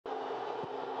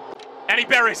And he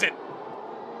buries it.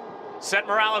 Sent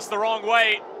Morales the wrong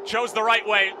way, chose the right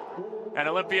way, and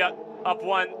Olimpia up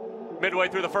one midway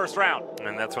through the first round.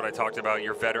 And that's what I talked about,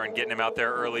 your veteran getting him out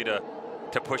there early to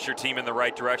push your team in the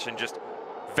right direction. Just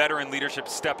veteran leadership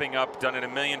stepping up, done it a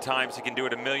million times. He can do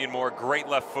it a million more. Great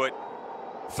left foot,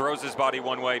 throws his body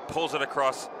one way, pulls it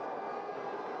across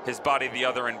his body the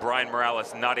other, and Brian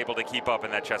Morales not able to keep up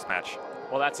in that chess match.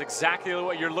 Well, that's exactly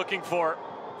what you're looking for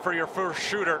your first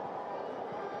shooter.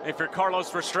 If you're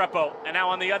Carlos Restrepo. And now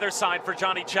on the other side for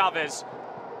Johnny Chavez,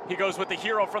 he goes with the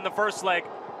hero from the first leg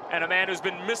and a man who's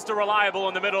been Mr. Reliable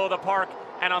in the middle of the park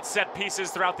and on set pieces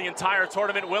throughout the entire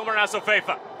tournament, Wilmer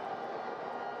Azofeifa.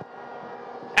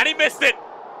 And he missed it.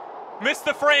 Missed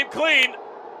the frame clean.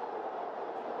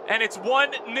 And it's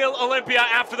 1-0 Olimpia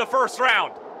after the first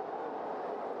round.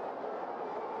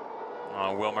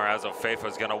 Wilmer Azofeifa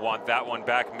is going to want that one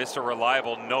back. Mr.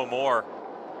 Reliable, no more.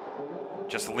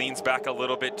 Just leans back a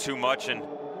little bit too much and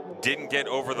didn't get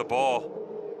over the ball.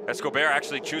 Escobar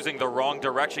actually choosing the wrong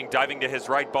direction, diving to his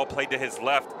right, ball played to his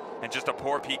left, and just a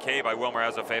poor PK by Wilmer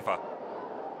Azofeifa.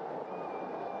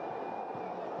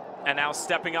 And now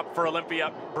stepping up for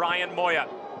Olimpia, Brian Moya,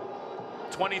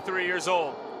 23 years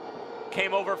old.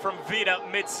 Came over from Vida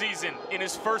mid-season in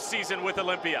his first season with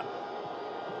Olimpia.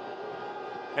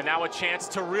 And now a chance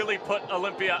to really put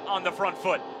Olimpia on the front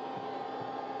foot.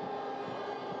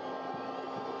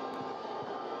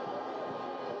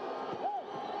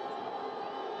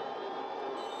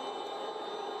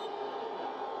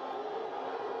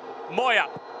 Moya,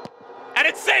 and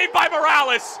it's saved by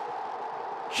Morales.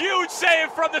 Huge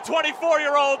save from the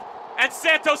 24-year-old, and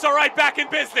Santos are right back in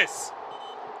business.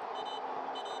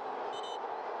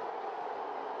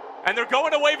 And they're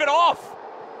going to wave it off.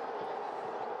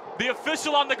 The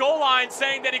official on the goal line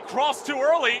saying that he crossed too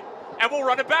early and will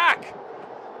run it back.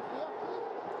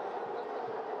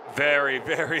 Very,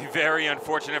 very, very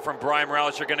unfortunate from Brian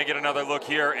Morales. You're going to get another look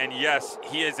here, and yes,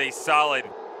 he is a solid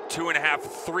 2.5,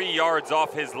 3 yards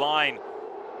off his line.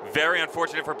 Very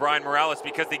unfortunate for Brian Morales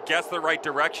because they guessed the right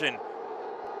direction.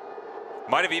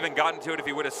 Might have even gotten to it if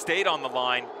he would have stayed on the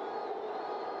line.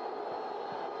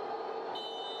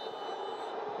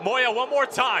 Moya one more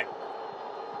time.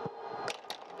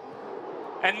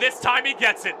 And this time he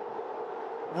gets it.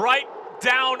 Right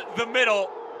down the middle.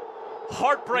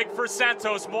 Heartbreak for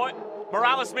Santos.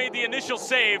 Morales made the initial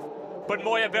save, but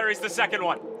Moya buries the second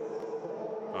one.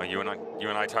 Oh, you and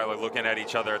I, Tyler, looking at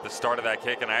each other at the start of that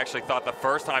kick, and I actually thought the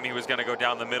first time he was going to go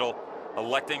down the middle,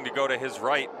 electing to go to his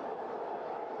right.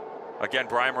 Again,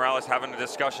 Brian Morales having a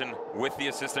discussion with the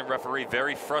assistant referee,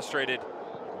 very frustrated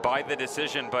by the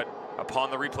decision, but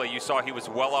upon the replay, you saw he was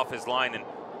well off his line, and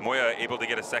Moya able to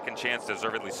get a second chance,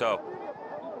 deservedly so.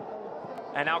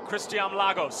 And now Christian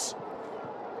Lagos,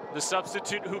 the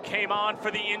substitute who came on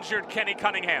for the injured Kenny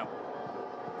Cunningham.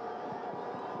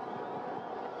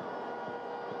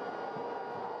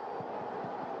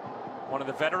 One of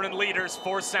the veteran leaders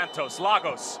for Santos,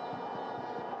 Lagos.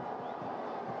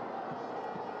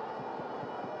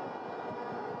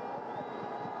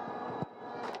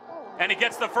 And he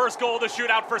gets the first goal of the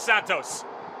shootout for Santos.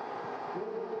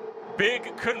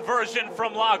 Big conversion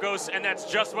from Lagos, and that's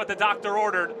just what the doctor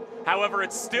ordered. However,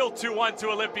 it's still 2-1 to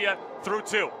Olimpia through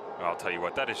two. I'll tell you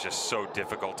what, that is just so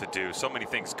difficult to do. So many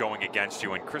things going against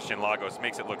you, and Christian Lagos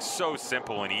makes it look so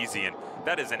simple and easy, and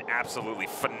that is an absolutely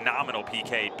phenomenal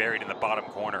PK buried in the bottom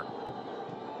corner.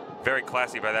 Very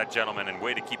classy by that gentleman, and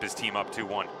way to keep his team up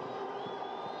 2-1.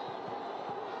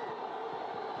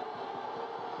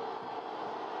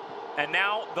 And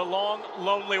now the long,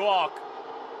 lonely walk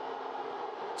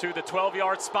to the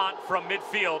 12-yard spot from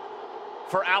midfield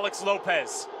for Alex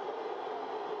Lopez.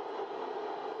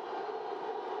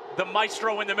 The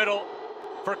maestro in the middle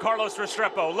for Carlos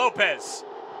Restrepo. Lopez.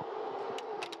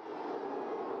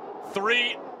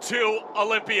 3-2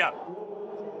 Olimpia.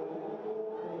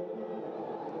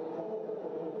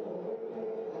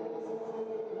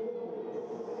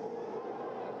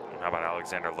 How about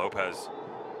Alexander Lopez?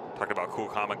 Talked about cool,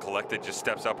 calm, and collected. Just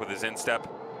steps up with his instep.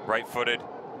 Right-footed,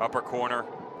 upper corner.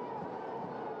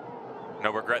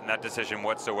 No regret in that decision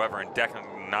whatsoever, and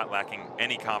definitely not lacking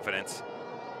any confidence.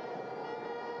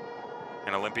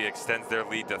 And Olimpia extends their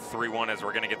lead to 3-1 as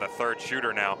we're going to get the third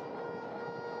shooter now.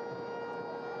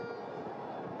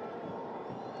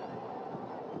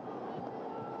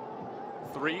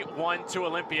 (3-1) to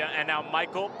Olimpia, and now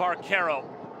Michael Barquero.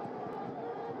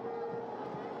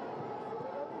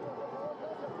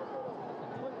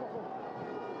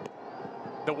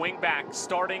 The wingback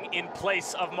starting in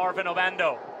place of Marvin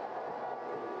Obando.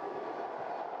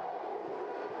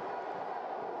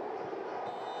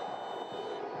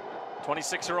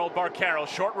 (26-year-old Barquero,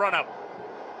 short run up.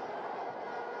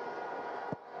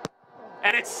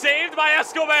 And it's saved by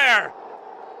Escobar.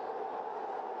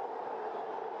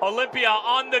 Olimpia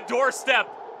on the doorstep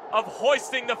of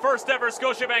hoisting the first ever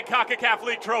Scotiabank CONCACAF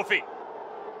League trophy.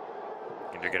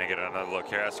 And you're going to get another look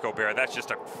here. Escobar, that's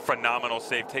just a phenomenal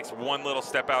save. Takes one little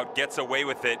step out, gets away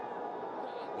with it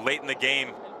late in the game.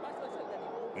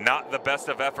 Not the best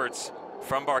of efforts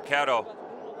from Barcado.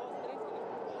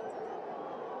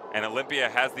 And Olimpia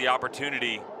has the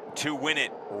opportunity to win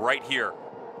it right here.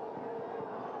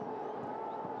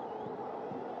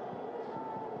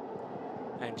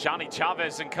 And Johnny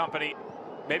Chavez and company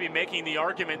maybe making the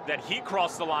argument that he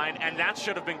crossed the line and that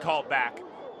should have been called back.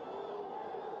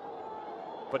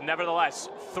 But nevertheless,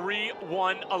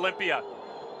 3-1 Olimpia.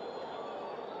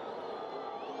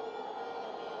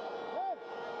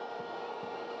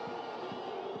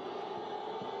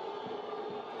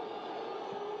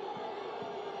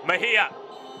 Mejia.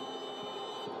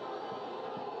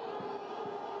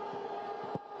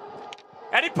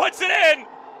 And he puts it in!